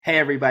Hey,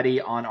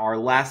 everybody. On our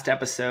last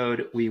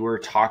episode, we were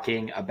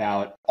talking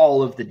about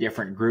all of the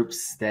different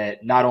groups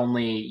that not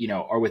only,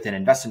 are within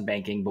investment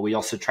banking, but we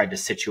also tried to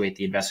situate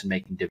the investment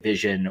banking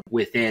division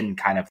within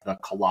kind of the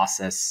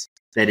colossus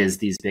that is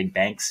these big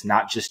banks,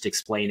 not just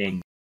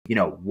explaining,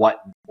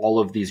 what all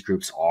of these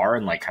groups are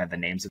and like kind of the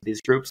names of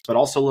these groups, but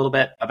also a little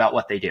bit about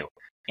what they do.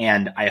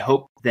 And I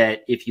hope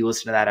that if you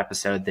listen to that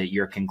episode, that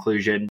your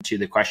conclusion to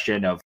the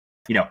question of,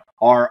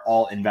 are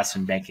all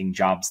investment banking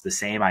jobs the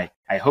same? I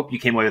hope you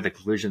came away with the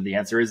conclusion. The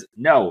answer is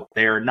no,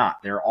 they are not.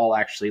 They're all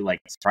actually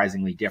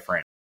surprisingly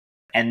different.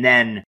 And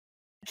then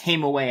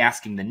came away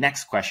asking the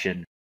next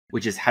question,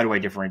 which is how do I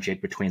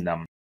differentiate between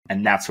them?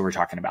 And that's what we're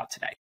talking about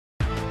today.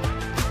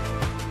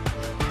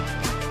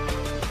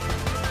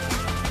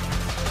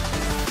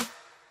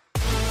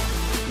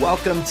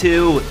 Welcome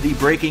to the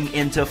Breaking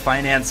Into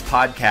Finance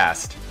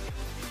podcast.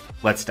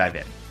 Let's dive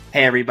in.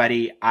 Hey,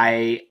 everybody.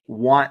 I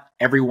want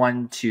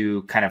everyone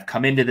to kind of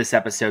come into this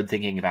episode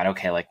thinking about,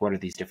 what are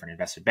these different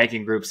investment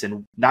banking groups?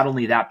 And not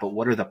only that, but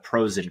what are the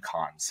pros and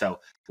cons? So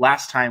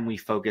last time we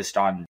focused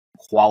on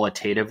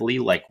qualitatively,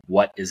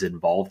 what is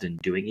involved in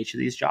doing each of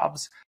these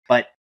jobs.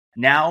 But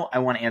now I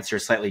want to answer a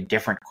slightly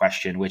different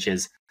question, which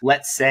is,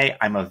 let's say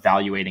I'm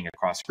evaluating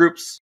across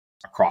groups,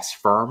 across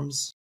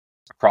firms,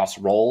 across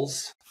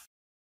roles.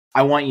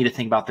 I want you to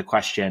think about the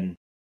question,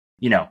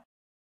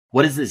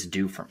 what does this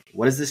do for me?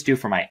 What does this do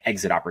for my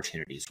exit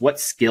opportunities? What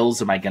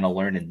skills am I going to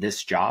learn in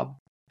this job?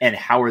 And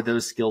how are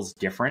those skills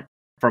different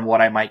from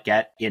what I might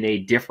get in a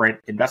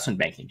different investment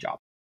banking job?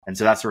 And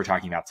so that's what we're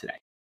talking about today.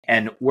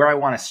 And where I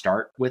want to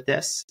start with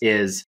this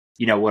is,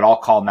 what I'll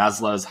call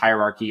Maslow's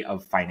hierarchy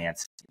of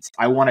finance needs.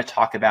 I want to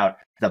talk about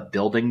the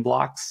building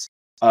blocks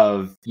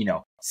of,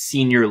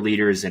 senior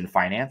leaders in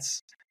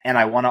finance. And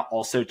I want to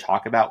also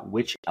talk about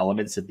which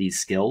elements of these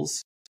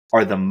skills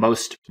are the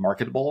most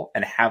marketable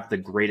and have the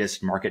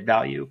greatest market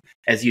value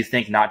as you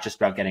think not just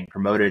about getting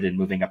promoted and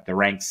moving up the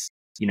ranks,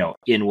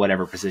 in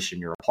whatever position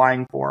you're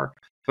applying for,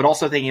 but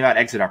also thinking about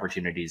exit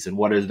opportunities and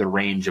what is the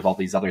range of all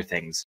these other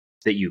things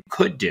that you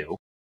could do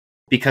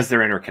because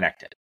they're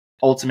interconnected.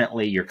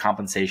 Ultimately, your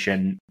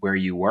compensation where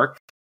you work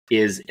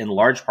is in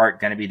large part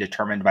going to be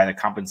determined by the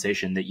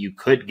compensation that you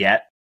could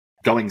get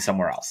going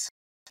somewhere else.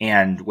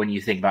 And when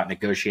you think about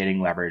negotiating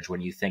leverage,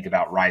 when you think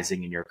about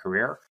rising in your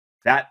career,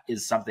 that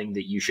is something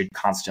that you should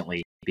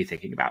constantly be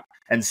thinking about.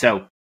 And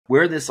so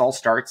where this all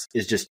starts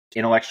is just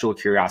intellectual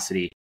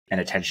curiosity and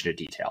attention to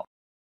detail.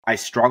 I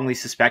strongly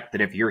suspect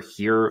that if you're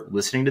here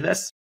listening to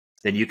this,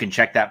 then you can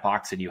check that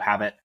box and you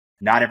have it.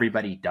 Not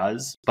everybody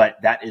does, but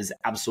that is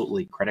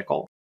absolutely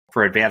critical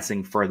for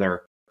advancing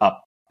further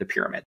up the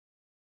pyramid.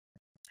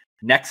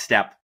 Next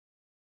step,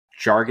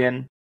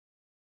 jargon,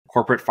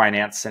 corporate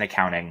finance and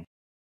accounting,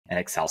 and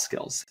Excel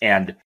skills.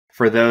 And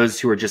for those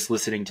who are just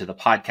listening to the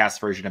podcast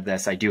version of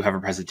this, I do have a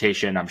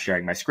presentation. I'm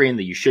sharing my screen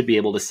that you should be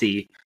able to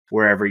see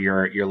wherever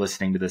you're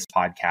listening to this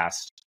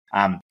podcast.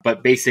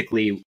 But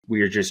basically,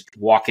 we're just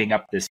walking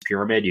up this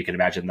pyramid. You can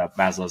imagine the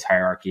Maslow's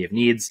hierarchy of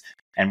needs,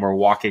 and we're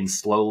walking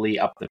slowly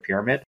up the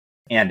pyramid.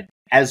 And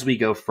as we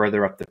go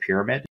further up the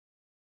pyramid,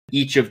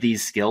 each of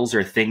these skills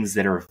are things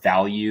that are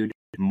valued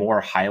more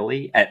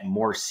highly at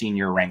more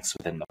senior ranks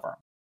within the firm.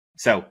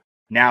 So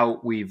now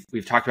we've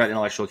talked about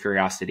intellectual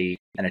curiosity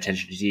and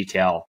attention to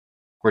detail.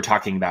 We're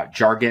talking about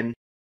jargon,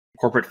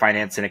 corporate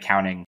finance and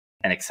accounting,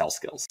 and Excel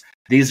skills.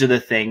 These are the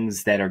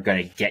things that are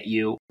going to get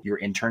you your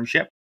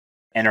internship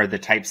and are the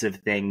types of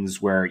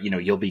things where,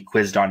 you'll be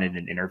quizzed on in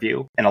an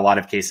interview. In a lot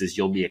of cases,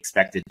 you'll be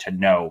expected to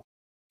know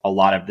a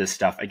lot of this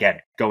stuff, again,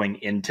 going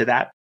into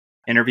that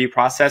interview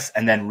process,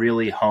 and then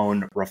really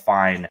hone,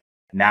 refine,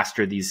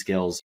 master these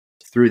skills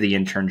through the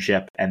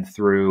internship and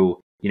through,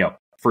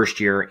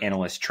 first year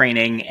analyst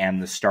training and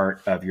the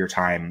start of your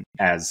time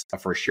as a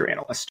first year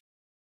analyst.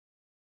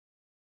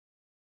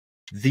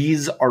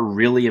 These are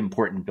really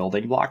important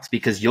building blocks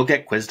because you'll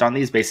get quizzed on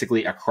these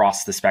basically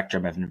across the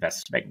spectrum of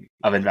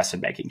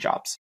investment banking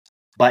jobs.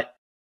 But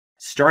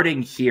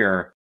starting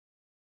here,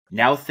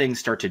 now things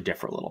start to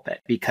differ a little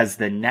bit because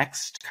the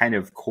next kind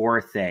of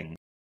core thing,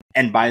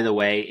 and by the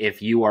way,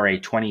 if you are a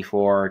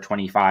 24,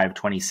 25,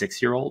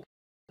 26-year-old,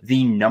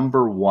 the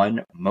number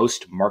one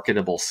most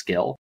marketable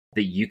skill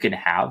that you can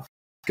have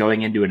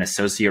going into an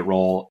associate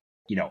role,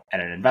 at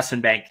an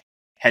investment bank,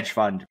 hedge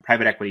fund,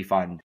 private equity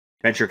fund,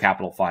 venture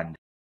capital fund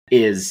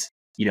is,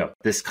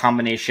 this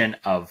combination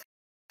of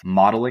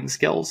modeling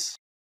skills,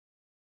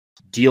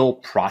 deal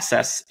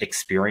process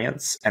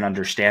experience and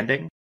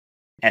understanding,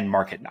 and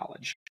market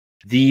knowledge.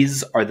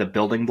 These are the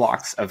building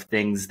blocks of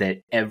things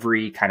that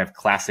every kind of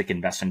classic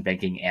investment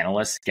banking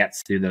analyst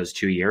gets through those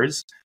 2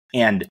 years.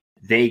 And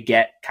they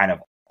get kind of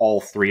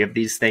all three of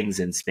these things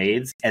in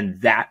spades.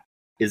 And that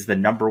is the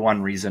number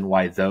one reason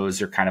why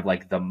those are kind of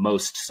like the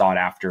most sought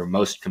after,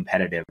 most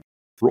competitive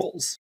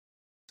roles.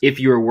 If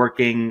you're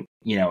working,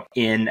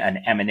 in an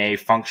M&A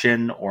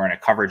function or in a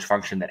coverage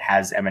function that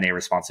has M&A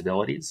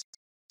responsibilities,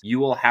 you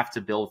will have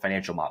to build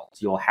financial models.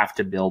 You will have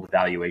to build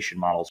valuation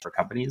models for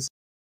companies.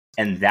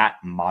 And that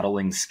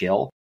modeling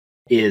skill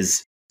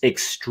is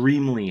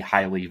extremely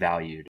highly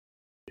valued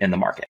in the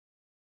market.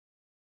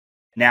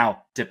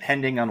 Now,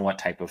 depending on what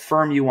type of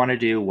firm you want to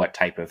do, what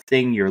type of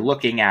thing you're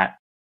looking at,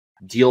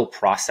 deal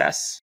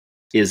process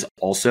is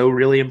also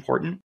really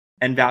important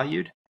and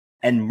valued,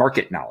 and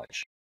market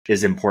knowledge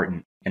is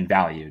important and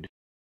valued.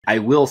 I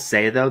will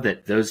say, though,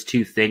 that those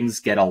two things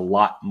get a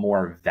lot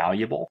more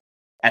valuable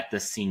at the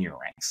senior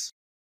ranks.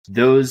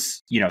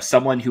 Those,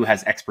 someone who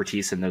has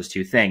expertise in those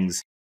two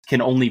things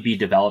can only be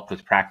developed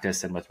with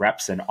practice and with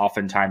reps. And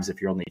oftentimes,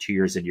 if you're only 2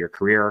 years into your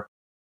career,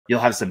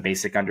 you'll have some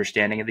basic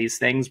understanding of these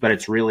things, but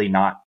it's really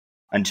not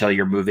until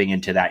you're moving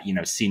into that,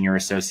 senior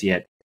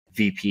associate,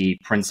 VP,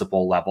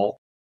 principal level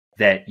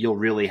that you'll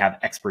really have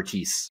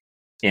expertise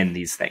in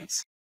these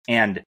things.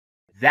 And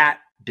that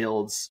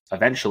builds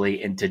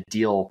eventually into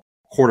deal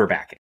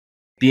quarterbacking,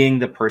 being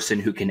the person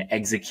who can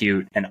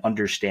execute and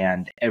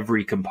understand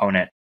every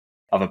component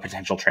of a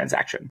potential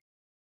transaction.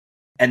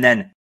 And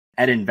then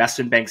at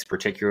investment banks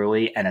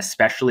particularly, and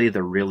especially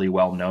the really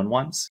well-known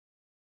ones,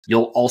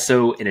 you'll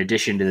also, in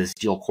addition to this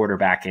deal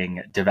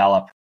quarterbacking,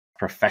 develop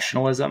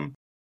professionalism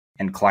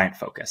and client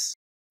focus.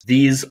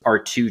 These are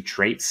two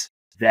traits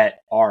that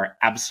are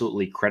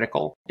absolutely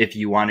critical if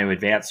you want to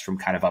advance from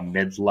kind of a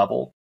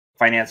mid-level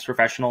finance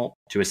professional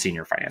to a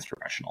senior finance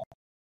professional.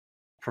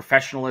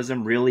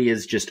 Professionalism really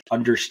is just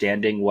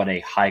understanding what a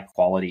high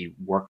quality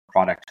work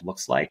product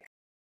looks like.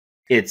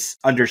 It's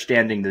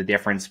understanding the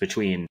difference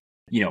between,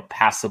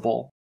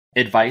 passable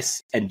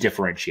advice and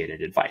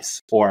differentiated advice,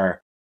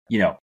 or,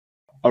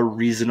 a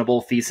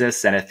reasonable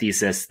thesis and a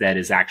thesis that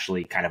is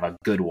actually kind of a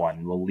good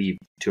one, will lead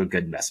to a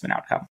good investment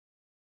outcome.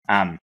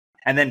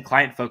 And then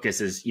client focus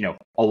is,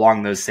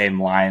 along those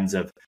same lines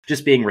of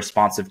just being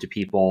responsive to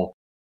people,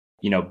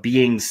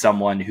 being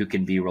someone who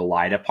can be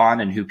relied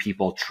upon and who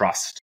people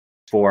trust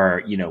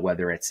for,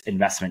 whether it's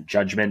investment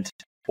judgment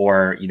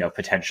or,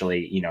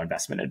 potentially,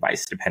 investment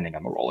advice, depending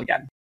on the role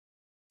again.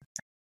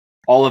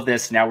 All of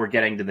this, now we're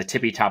getting to the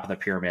tippy top of the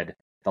pyramid.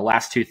 The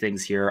last two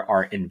things here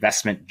are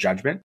investment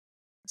judgment.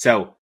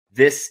 So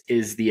this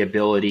is the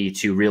ability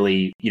to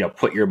really,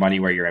 put your money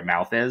where your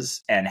mouth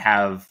is and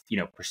have,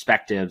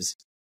 perspectives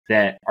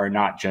that are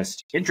not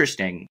just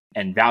interesting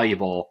and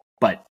valuable,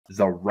 but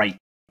the right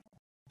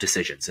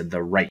decisions and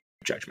the right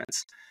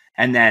judgments.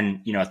 And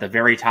then, at the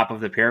very top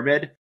of the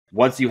pyramid,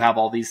 once you have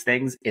all these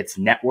things, it's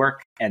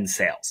network and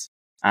sales.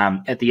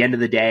 At the end of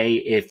the day,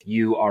 if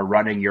you are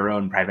running your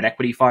own private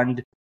equity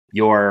fund,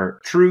 your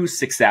true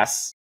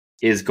success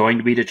is going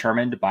to be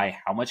determined by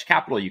how much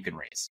capital you can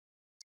raise.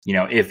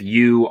 If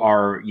you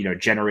are,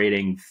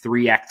 generating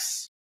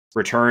 3x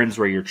returns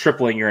where you're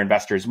tripling your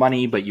investors'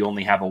 money, but you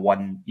only have a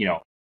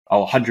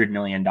 $100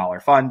 million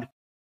fund,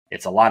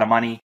 it's a lot of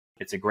money.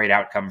 It's a great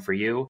outcome for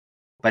you,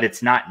 but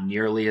it's not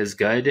nearly as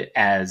good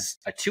as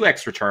a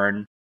 2x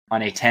return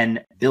on a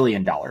 $10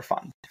 billion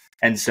fund.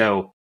 And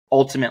so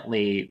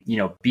ultimately,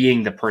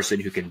 being the person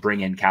who can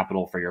bring in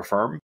capital for your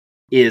firm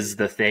is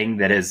the thing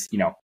that is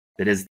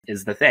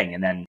the thing.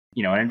 And then,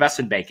 in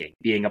investment banking,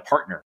 being a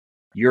partner,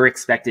 you're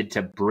expected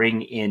to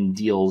bring in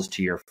deals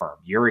to your firm.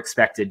 You're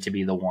expected to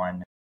be the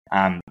one,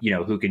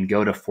 who can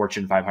go to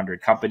Fortune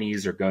 500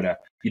 companies or go to,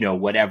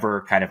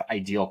 whatever kind of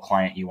ideal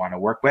client you want to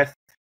work with,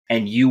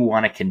 and you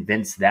want to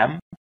convince them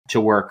to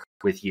work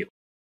with you.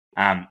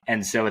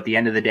 And so at the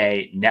end of the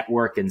day,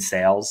 network and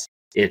sales,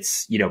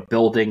 it's,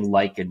 building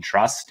like and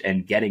trust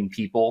and getting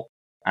people,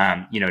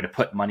 to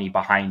put money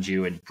behind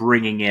you and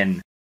bringing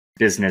in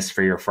business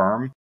for your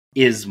firm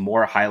is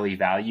more highly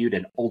valued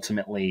and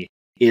ultimately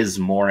is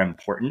more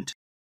important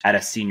at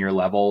a senior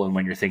level. And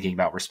when you're thinking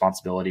about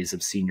responsibilities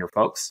of senior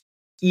folks,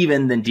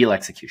 even than deal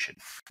execution,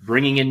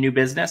 bringing in new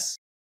business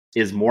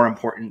is more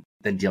important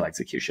than deal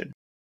execution.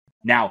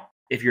 Now,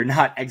 if you're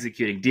not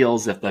executing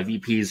deals, if the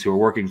VPs who are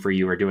working for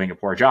you are doing a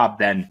poor job,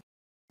 then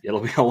it'll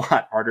be a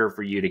lot harder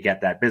for you to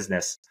get that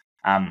business.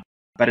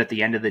 But at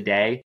the end of the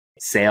day,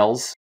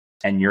 sales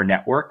and your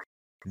network,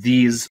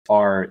 these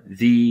are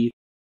the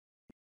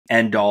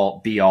end all,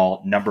 be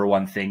all, number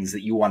one things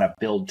that you want to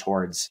build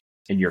towards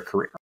in your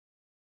career.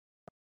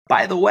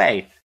 By the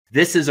way,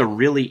 this is a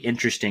really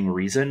interesting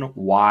reason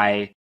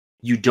why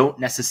you don't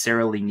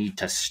necessarily need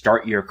to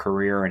start your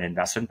career in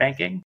investment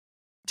banking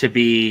to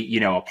be,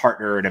 a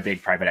partner in a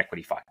big private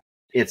equity fund.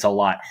 It's a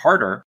lot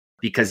harder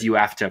because you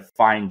have to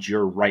find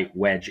your right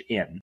wedge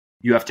in.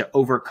 You have to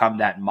overcome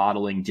that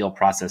modeling, deal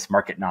process,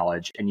 market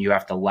knowledge, and you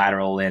have to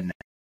lateral in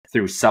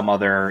through some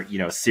other,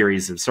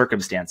 series of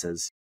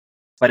circumstances.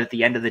 But at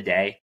the end of the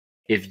day,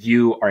 if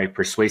you are a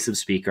persuasive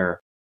speaker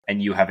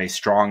and you have a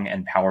strong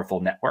and powerful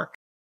network,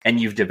 and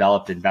you've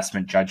developed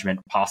investment judgment,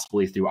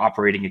 possibly through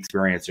operating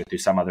experience or through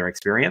some other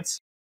experience,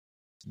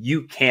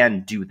 you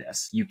can do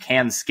this. You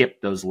can skip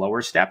those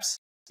lower steps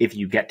if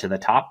you get to the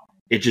top.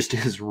 It just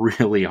is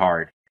really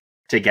hard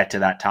to get to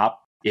that top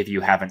if you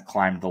haven't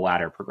climbed the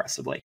ladder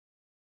progressively.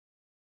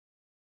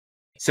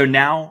 So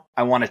now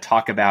I want to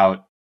talk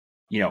about,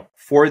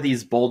 for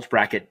these bulge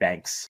bracket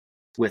banks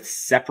with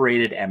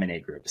separated M&A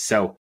groups.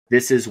 So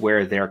this is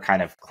where their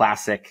kind of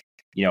classic,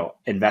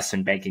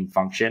 investment banking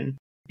function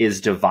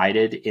is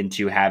divided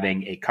into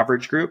having a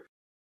coverage group,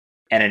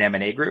 and an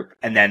M&A group.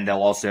 And then they'll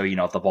also,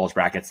 at the bulge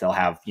brackets, they'll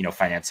have,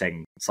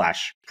 financing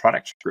 /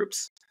 product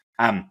groups.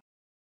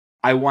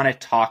 I want to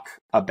talk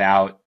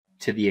about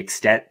to the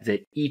extent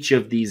that each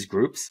of these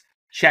groups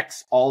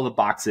checks all the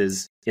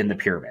boxes in the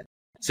pyramid.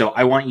 So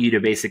I want you to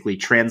basically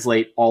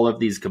translate all of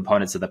these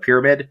components of the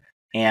pyramid.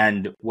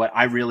 And what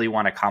I really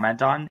want to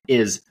comment on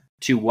is,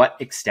 to what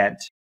extent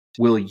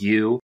will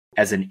you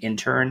as an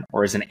intern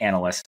or as an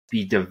analyst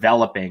be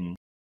developing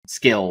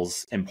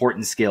skills,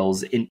 important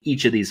skills in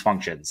each of these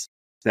functions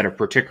that are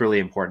particularly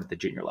important at the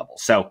junior level.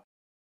 So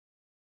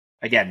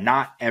again,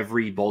 not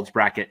every bulge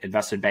bracket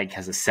investment bank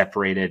has a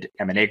separated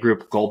M&A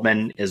group.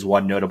 Goldman is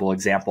one notable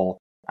example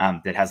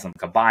that has them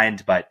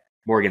combined, but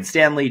Morgan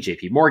Stanley,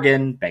 JP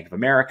Morgan, Bank of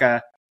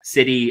America,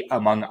 Citi,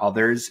 among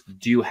others,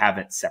 do have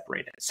it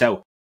separated.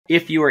 So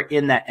if you are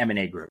in that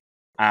M&A group,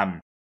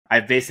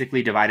 I've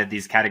basically divided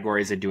these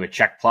categories into a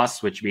check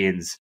plus, which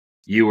means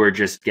you are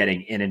just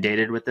getting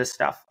inundated with this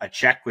stuff. A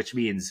check, which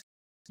means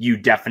you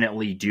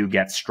definitely do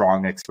get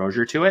strong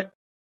exposure to it.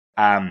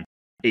 A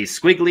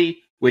squiggly,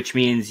 which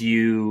means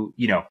you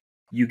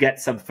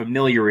get some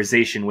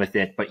familiarization with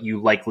it, but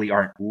you likely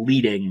aren't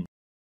leading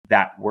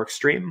that work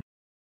stream.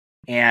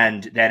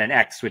 And then an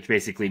X, which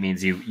basically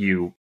means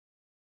you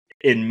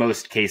in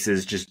most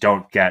cases just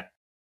don't get,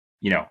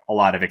 a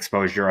lot of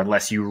exposure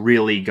unless you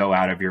really go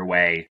out of your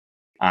way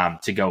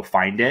to go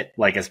find it.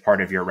 Like as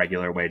part of your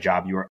regular way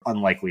job, you are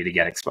unlikely to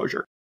get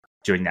exposure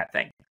doing that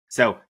thing.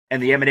 So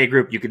in the M&A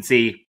group, you can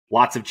see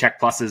lots of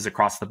check pluses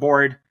across the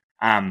board.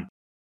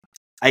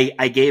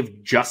 I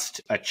gave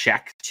just a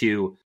check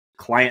to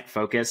client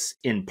focus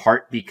in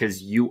part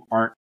because you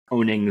aren't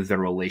owning the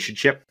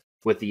relationship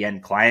with the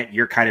end client.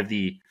 You're kind of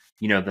the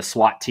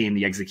SWAT team,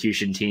 the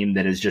execution team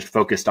that is just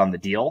focused on the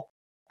deal.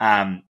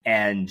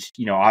 And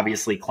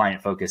obviously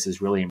client focus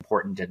is really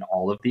important in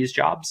all of these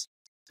jobs,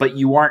 but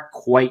you aren't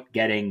quite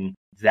getting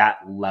that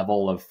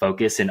level of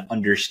focus in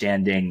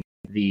understanding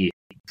the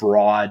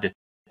broad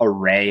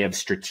array of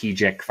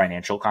strategic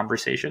financial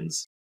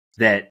conversations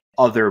that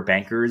other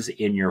bankers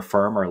in your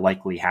firm are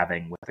likely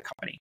having with the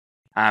company.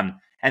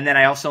 And then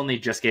I also only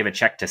just gave a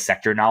check to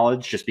sector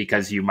knowledge, just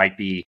because you might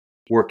be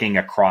working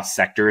across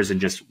sectors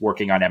and just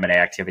working on M&A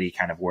activity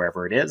kind of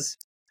wherever it is.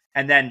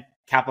 And then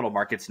capital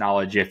markets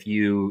knowledge, if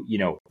you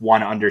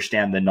want to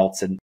understand the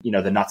nuts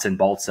and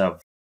bolts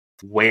of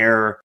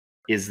where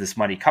is this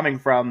money coming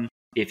from?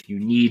 If you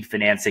need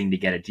financing to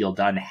get a deal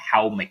done,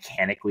 how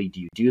mechanically do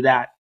you do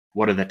that?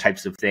 What are the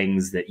types of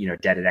things that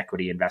debt and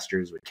equity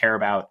investors would care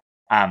about?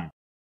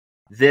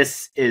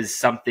 This is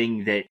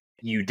something that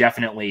you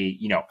definitely,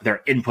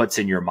 they're inputs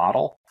in your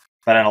model,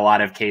 but in a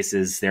lot of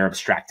cases, they're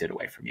abstracted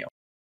away from you.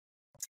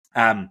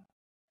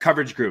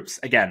 Coverage groups,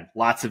 again,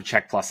 lots of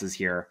check pluses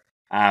here.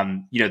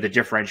 The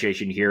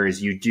differentiation here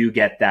is you do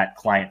get that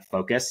client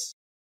focus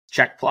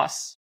check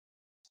plus,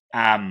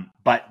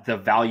 but the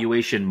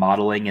valuation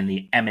modeling and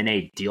the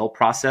M&A deal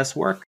process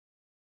work,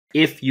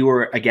 if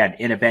you're, again,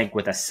 in a bank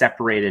with a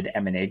separated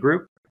M&A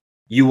group,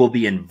 you will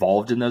be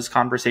involved in those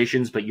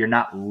conversations, but you're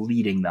not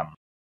leading them.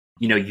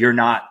 You're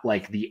not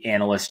like the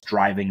analyst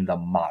driving the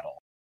model.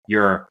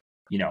 You're,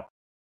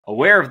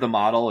 aware of the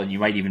model, and you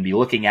might even be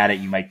looking at it.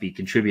 You might be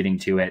contributing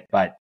to it,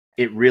 but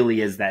it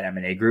really is that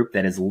M&A group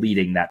that is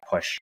leading that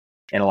push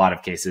in a lot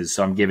of cases.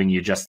 So I'm giving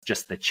you just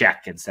the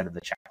check instead of the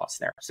check plus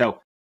there. So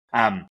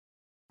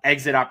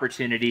exit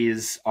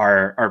opportunities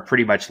are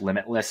pretty much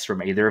limitless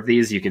from either of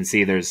these. You can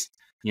see there's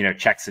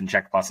checks and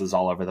check pluses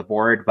all over the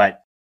board, but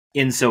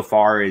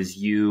insofar as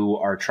you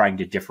are trying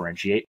to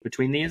differentiate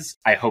between these,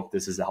 I hope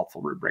this is a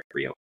helpful rubric for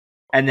you.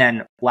 And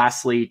then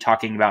lastly,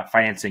 talking about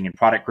financing and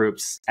product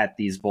groups at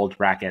these bulge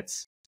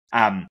brackets,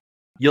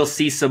 you'll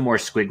see some more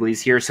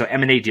squigglies here. So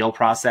M&A deal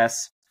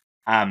process,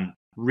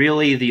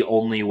 really the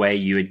only way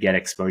you would get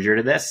exposure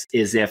to this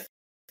is if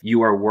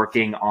you are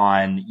working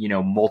on,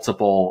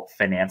 multiple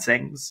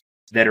financings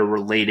that are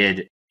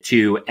related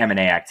to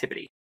M&A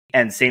activity.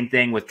 And same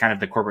thing with kind of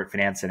the corporate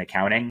finance and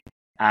accounting.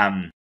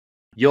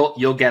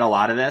 You'll get a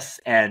lot of this,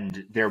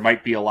 and there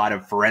might be a lot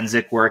of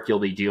forensic work you'll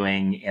be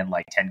doing in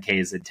like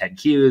 10Ks and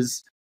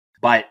 10Qs,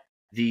 but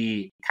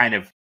the kind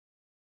of,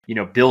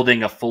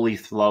 building a fully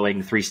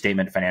flowing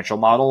 3-statement financial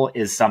model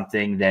is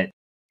something that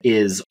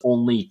is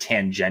only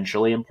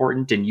tangentially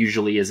important and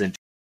usually isn't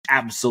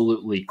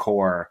absolutely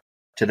core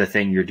to the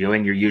thing you're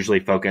doing. You're usually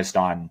focused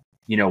on,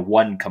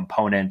 one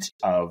component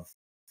of,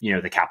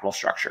 the capital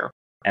structure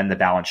and the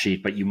balance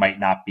sheet, but you might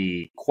not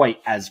be quite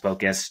as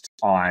focused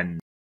on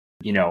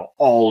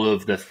all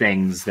of the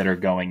things that are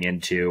going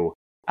into,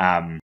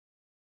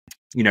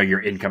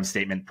 your income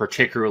statement,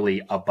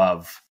 particularly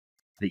above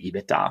the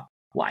EBITDA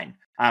line.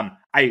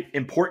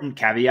 Important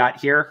caveat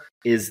here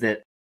is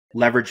that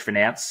leverage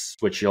finance,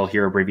 which you'll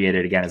hear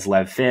abbreviated again as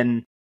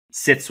LevFin,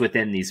 sits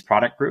within these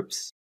product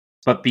groups,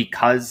 but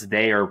because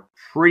they are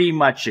pretty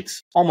much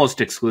almost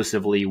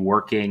exclusively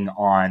working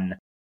on,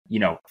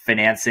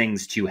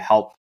 financings to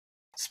help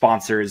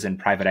sponsors and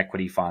private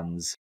equity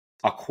funds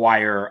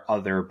acquire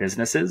other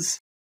businesses,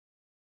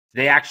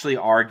 they actually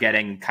are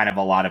getting kind of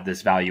a lot of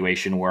this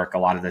valuation work, a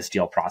lot of this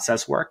deal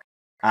process work.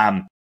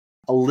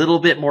 a little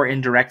bit more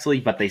indirectly,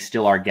 but they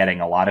still are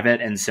getting a lot of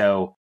it. And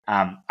so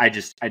I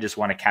just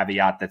want to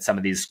caveat that some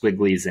of these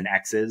squigglies and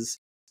X's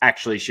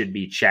actually should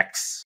be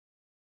checks,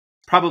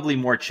 probably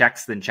more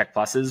checks than check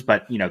pluses,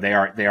 but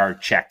they are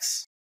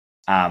checks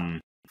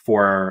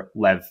for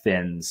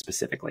LevFin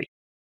specifically.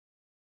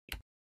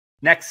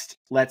 Next,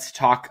 let's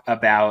talk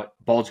about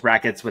bulge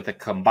brackets with a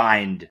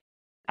combined,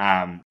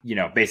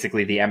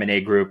 basically the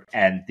M&A group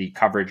and the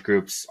coverage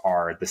groups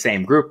are the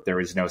same group. There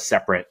is no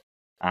separate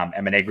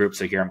M&A group.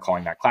 So here I'm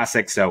calling that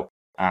classic. So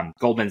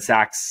Goldman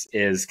Sachs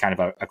is kind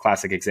of a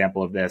classic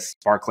example of this.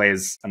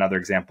 Barclays, another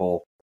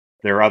example.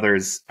 There are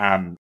others.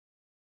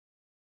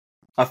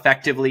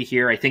 Effectively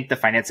here, I think the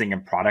financing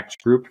and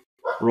product group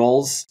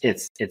roles,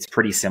 it's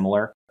pretty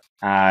similar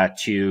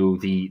to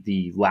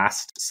the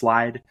last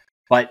slide.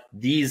 But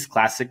these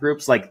classic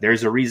groups, like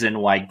there's a reason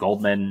why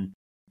Goldman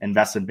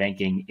investment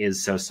banking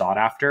is so sought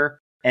after.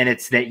 And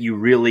it's that you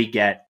really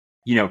get,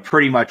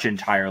 pretty much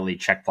entirely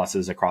check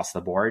pluses across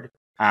the board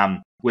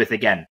with,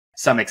 again,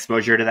 some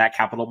exposure to that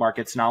capital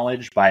markets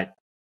knowledge. But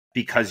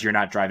because you're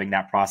not driving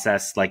that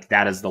process, like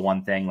that is the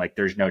one thing, like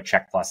there's no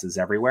check pluses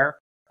everywhere.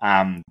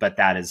 But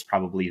that is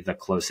probably the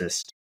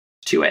closest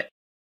to it.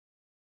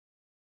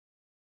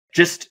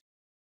 Just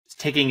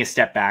taking a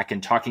step back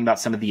and talking about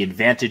some of the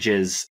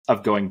advantages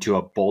of going to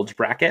a bulge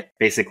bracket,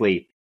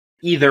 basically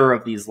either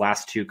of these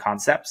last two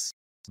concepts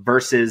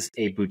versus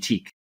a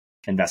boutique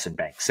investment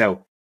bank.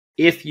 So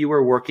if you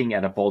were working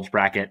at a bulge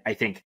bracket, I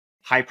think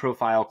high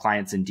profile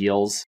clients and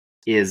deals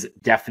is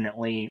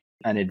definitely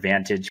an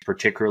advantage,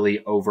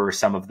 particularly over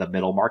some of the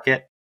middle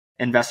market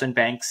investment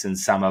banks and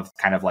some of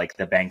kind of like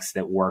the banks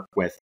that work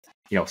with,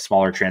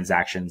 smaller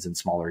transactions and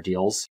smaller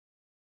deals.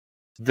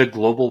 The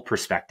global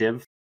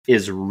perspective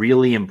is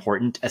really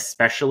important,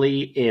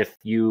 especially if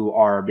you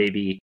are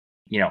maybe,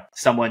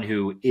 someone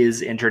who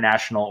is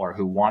international or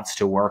who wants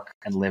to work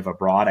and live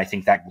abroad. I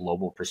think that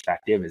global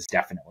perspective is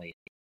definitely,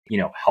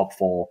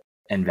 helpful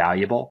and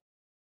valuable.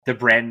 The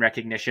brand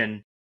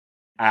recognition,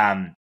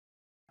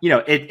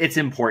 it's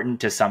important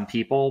to some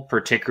people,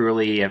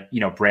 particularly,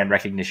 brand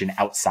recognition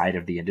outside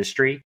of the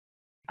industry.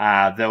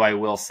 Though I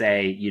will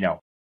say,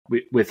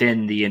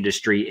 within the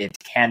industry, it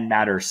can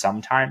matter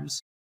sometimes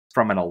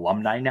from an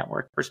alumni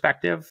network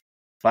perspective,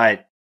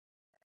 but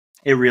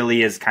it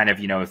really is kind of,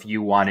 if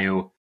you want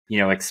to,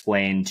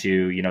 explain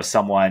to,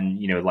 someone,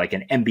 like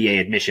an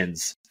MBA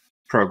admissions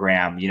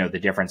program, the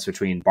difference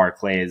between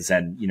Barclays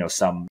and,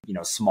 some,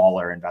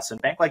 smaller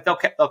investment bank, like they'll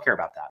care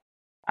about that.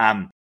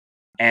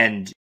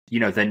 And,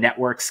 the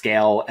network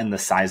scale and the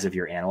size of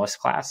your analyst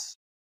class,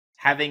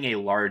 having a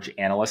large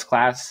analyst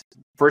class,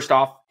 first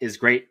off, is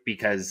great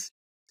because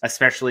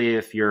especially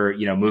if you're,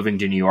 moving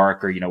to New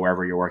York or,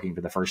 wherever you're working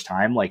for the first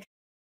time, like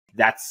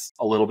that's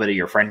a little bit of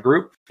your friend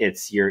group.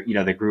 It's your,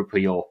 the group who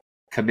you'll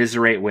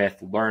commiserate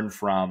with, learn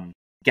from,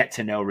 get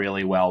to know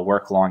really well,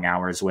 work long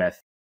hours with,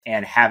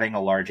 and having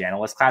a large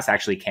analyst class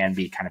actually can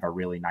be kind of a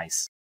really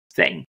nice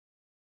thing.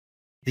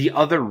 The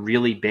other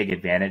really big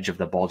advantage of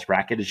the bulge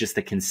bracket is just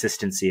the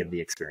consistency of the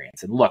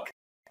experience. And look,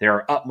 there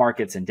are up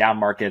markets and down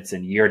markets,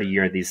 and year to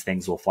year, these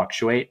things will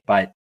fluctuate.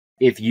 But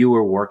if you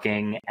were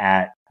working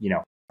at,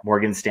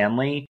 Morgan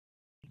Stanley,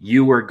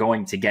 you were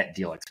going to get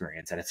deal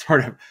experience. And it's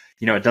sort of,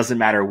 it doesn't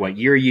matter what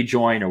year you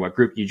join or what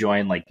group you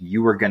join, like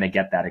you were going to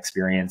get that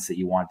experience that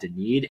you want to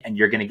need. And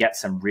you're going to get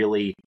some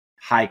really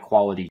high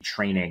quality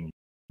training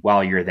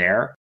while you're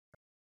there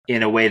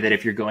in a way that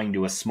if you're going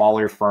to a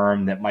smaller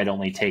firm that might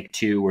only take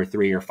 2 or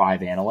 3 or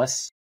 5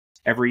 analysts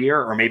every year,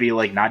 or maybe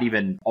like not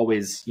even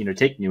always,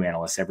 take new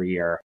analysts every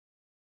year,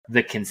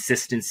 the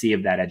consistency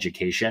of that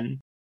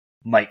education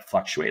might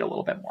fluctuate a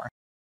little bit more.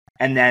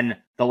 And then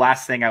the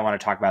last thing I want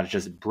to talk about is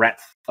just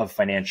breadth of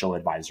financial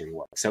advisory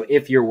work. So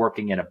if you're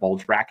working at a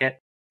bulge bracket,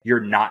 you're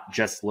not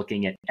just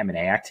looking at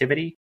M&A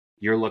activity,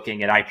 you're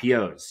looking at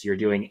IPOs, you're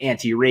doing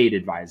anti-raid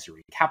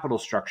advisory, capital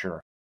structure,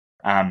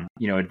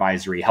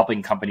 advisory,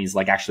 helping companies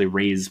like actually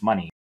raise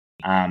money.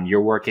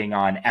 You're working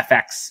on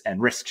FX and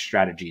risk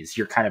strategies.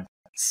 You're kind of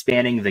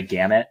spanning the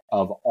gamut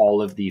of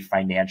all of the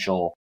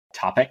financial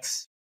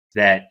topics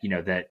that,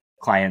 that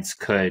clients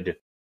could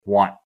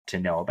want to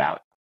know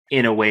about,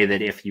 in a way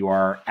that if you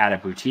are at a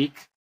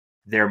boutique,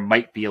 there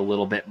might be a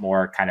little bit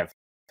more kind of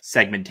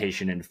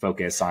segmentation and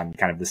focus on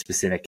kind of the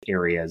specific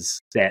areas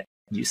that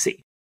you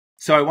see.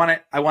 So I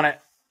want to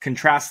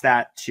contrast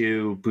that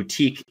to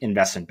boutique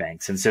investment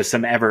banks. And so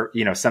some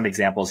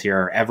examples here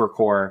are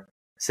Evercore,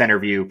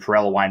 Centerview,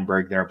 Perella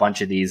Weinberg. There are a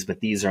bunch of these, but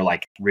these are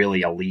like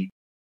really elite,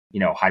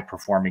 high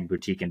performing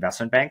boutique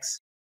investment banks.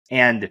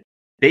 And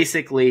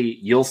basically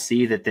you'll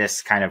see that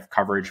this kind of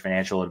coverage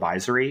financial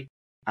advisory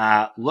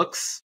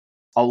looks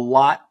a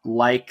lot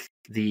like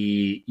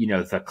the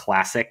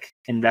classic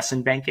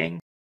investment banking,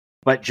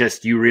 but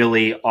just you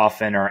really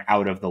often are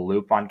out of the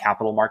loop on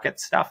capital market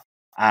stuff.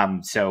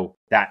 So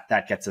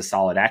that gets a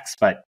solid X,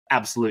 but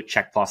absolute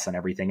check plus on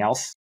everything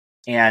else.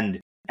 And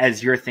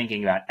as you're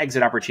thinking about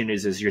exit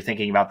opportunities, as you're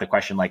thinking about the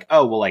question like,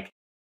 oh, well, like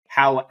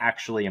how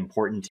actually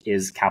important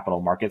is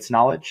capital markets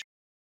knowledge?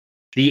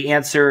 The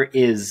answer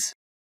is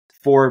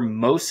for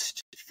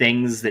most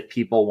things that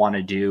people want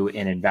to do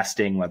in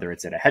investing, whether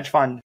it's at a hedge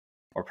fund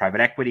or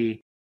private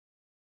equity,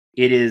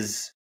 it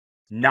is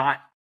not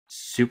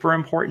super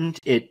important.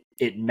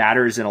 It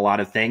matters in a lot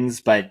of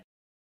things, but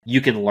you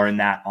can learn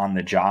that on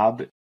the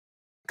job.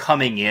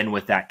 Coming in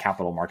with that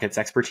capital markets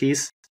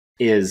expertise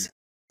is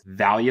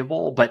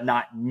valuable, but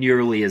not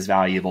nearly as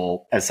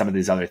valuable as some of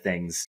these other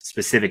things,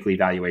 specifically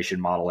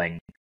valuation modeling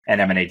and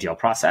M&A deal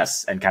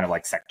process and kind of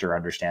like sector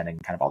understanding,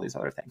 kind of all these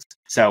other things.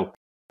 So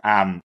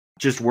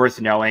just worth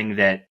knowing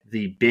that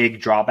the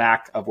big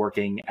drawback of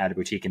working at a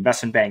boutique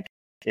investment bank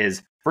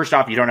is, first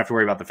off, you don't have to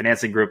worry about the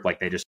financing group. Like,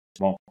 they just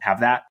won't have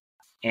that.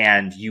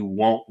 And you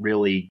won't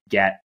really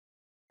get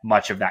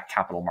much of that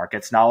capital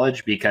markets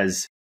knowledge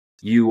because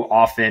you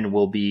often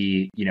will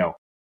be,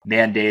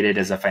 mandated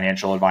as a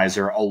financial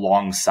advisor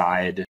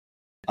alongside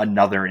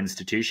another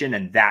institution.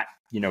 And that,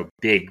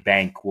 big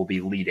bank will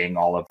be leading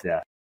all of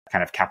the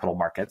kind of capital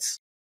markets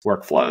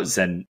workflows.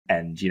 And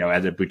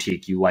as a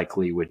boutique, you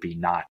likely would be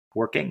not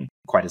working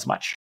quite as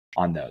much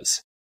on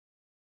those.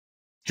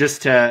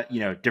 Just to,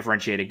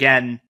 differentiate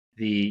again,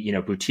 the,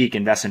 boutique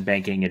investment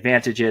banking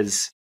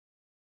advantages,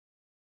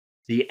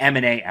 the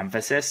M&A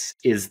emphasis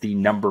is the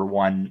number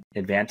one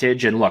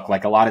advantage. And look,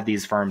 like a lot of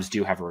these firms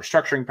do have a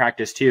restructuring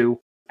practice too.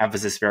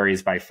 Emphasis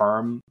varies by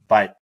firm,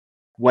 but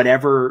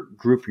whatever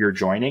group you're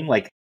joining,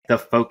 like the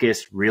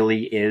focus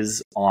really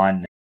is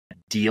on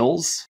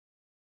deals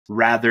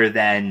rather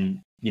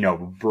than,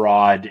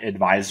 broad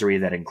advisory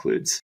that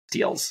includes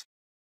deals.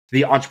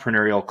 The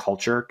entrepreneurial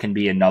culture can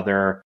be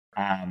another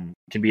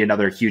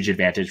huge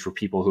advantage for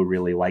people who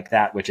really like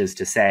that, which is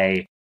to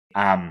say,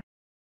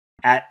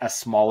 at a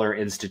smaller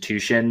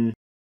institution,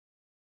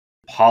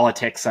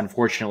 politics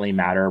unfortunately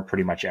matter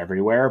pretty much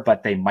everywhere,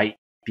 but they might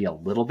be a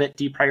little bit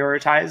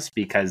deprioritized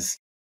because,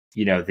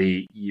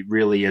 it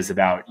really is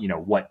about,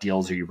 what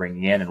deals are you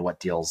bringing in and what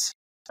deals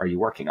are you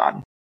working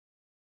on.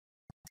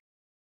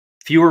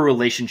 Fewer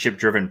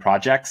relationship-driven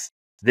projects.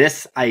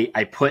 This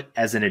I put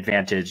as an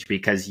advantage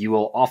because you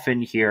will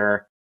often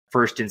hear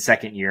first and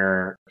second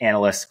year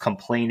analysts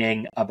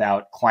complaining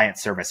about client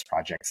service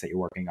projects that you're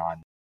working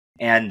on.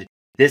 And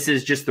this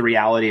is just the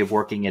reality of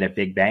working at a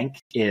big bank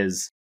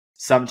is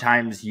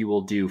sometimes you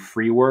will do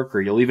free work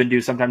or you'll even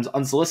do sometimes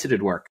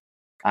unsolicited work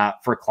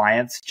for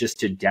clients just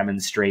to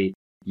demonstrate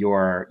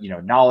your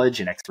knowledge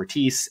and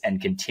expertise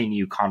and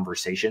continue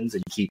conversations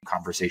and keep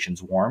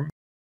conversations warm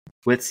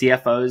with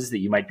CFOs that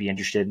you might be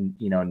interested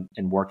in,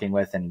 in working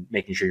with and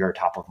making sure you're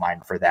top of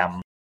mind for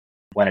them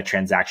when a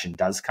transaction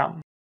does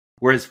come.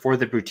 Whereas for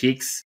the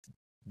boutiques,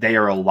 they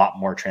are a lot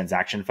more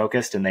transaction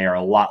focused and they are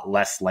a lot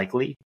less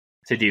likely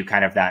to do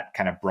kind of that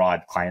kind of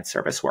broad client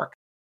service work.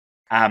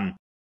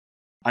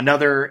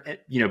 Another,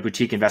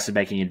 boutique investment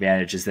banking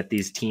advantage is that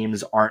these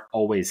teams aren't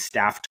always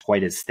staffed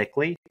quite as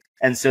thickly.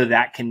 And so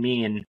that can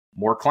mean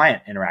more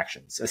client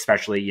interactions,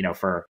 especially,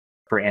 for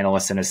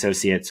analysts and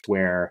associates,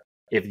 where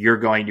if you're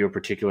going to a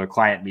particular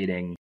client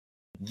meeting,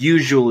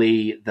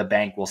 usually the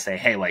bank will say,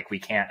 hey, like we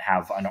can't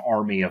have an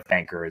army of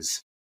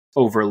bankers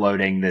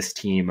overloading this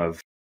team of,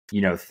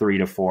 3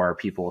 to 4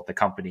 people at the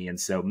company. And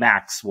so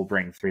max will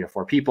bring 3 to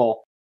 4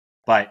 people.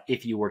 But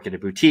if you work at a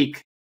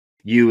boutique,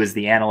 you as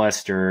the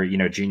analyst or,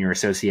 junior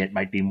associate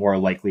might be more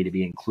likely to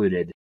be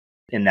included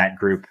in that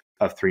group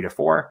of 3 to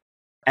 4.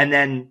 And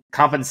then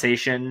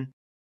compensation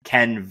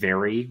can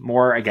vary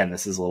more. Again,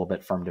 this is a little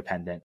bit firm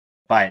dependent,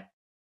 but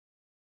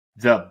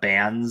the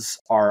bands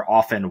are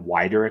often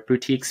wider at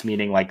boutiques,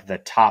 meaning like the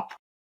top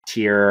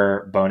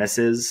tier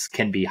bonuses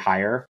can be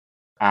higher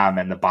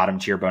and the bottom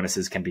tier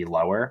bonuses can be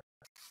lower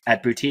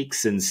at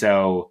boutiques. And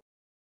so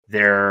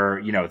there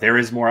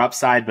is more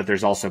upside, but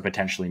there's also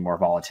potentially more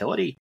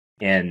volatility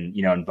in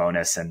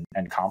bonus and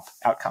comp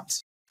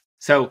outcomes.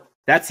 So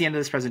that's the end of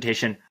this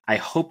presentation. I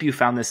hope you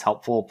found this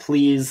helpful.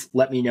 Please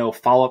let me know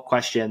follow-up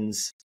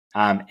questions,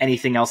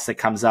 anything else that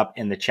comes up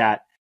in the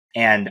chat.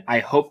 And I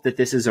hope that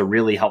this is a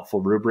really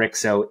helpful rubric.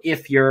 So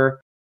if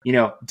you're,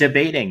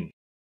 debating,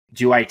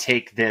 do I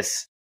take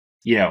this,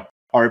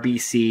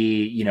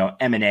 RBC,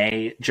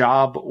 M&A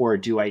job, or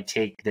do I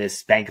take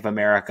this Bank of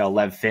America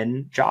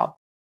LevFin job?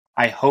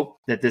 I hope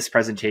that this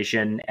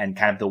presentation and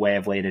kind of the way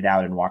I've laid it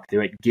out and walked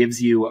through it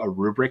gives you a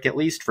rubric at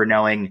least for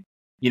knowing,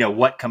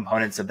 what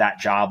components of that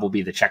job will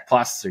be the check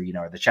plus or,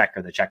 the check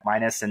or the check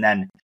minus. And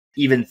then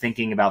even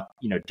thinking about,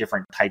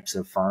 different types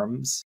of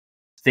firms,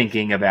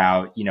 thinking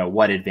about,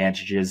 what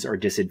advantages or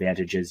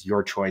disadvantages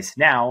your choice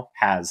now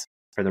has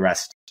for the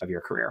rest of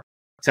your career.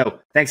 So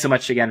thanks so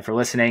much again for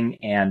listening,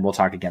 and we'll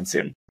talk again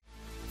soon.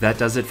 That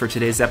does it for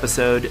today's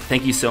episode.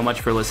 Thank you so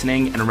much for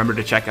listening. And remember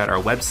to check out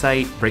our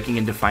website,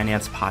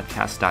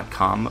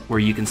 breakingintofinancepodcast.com, where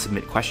you can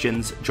submit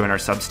questions, join our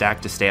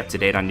Substack to stay up to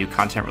date on new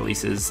content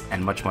releases,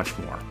 and much, much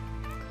more.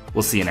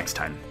 We'll see you next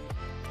time.